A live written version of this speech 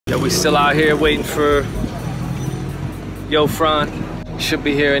Yeah, we still out here waiting for YoFran. Should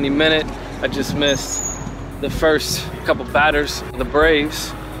be here any minute. I just missed the first couple batters of the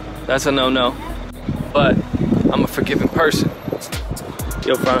Braves. That's a no-no. But I'm a forgiving person.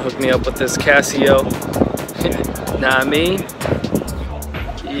 YoFran hooked me up with this Casio. Nah, I mean?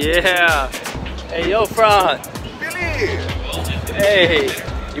 Yeah. Hey, YoFran. Billy! Hey,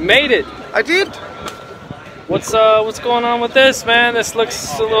 you made it. I did. What's going on with this, man? This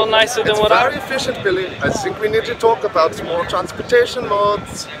looks a little nicer than what It's very efficient, Billy. I think we need to talk about more transportation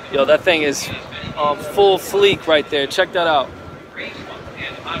modes. Yo, that thing is full fleek right there. Check that out.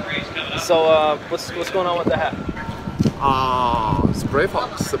 So, what's going on with the hat? It's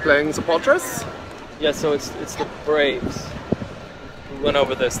Bravehawks. They're playing the Padres. Yeah, so it's the Braves. We went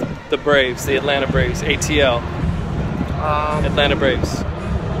over this. The Braves, the Atlanta Braves, ATL. Atlanta Braves.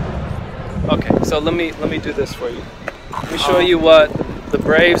 Okay, so let me do this for you. Let me show you what the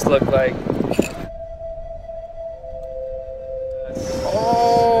Braves look like.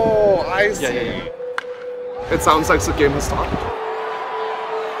 Oh, I see. Yeah. It sounds like the game has started.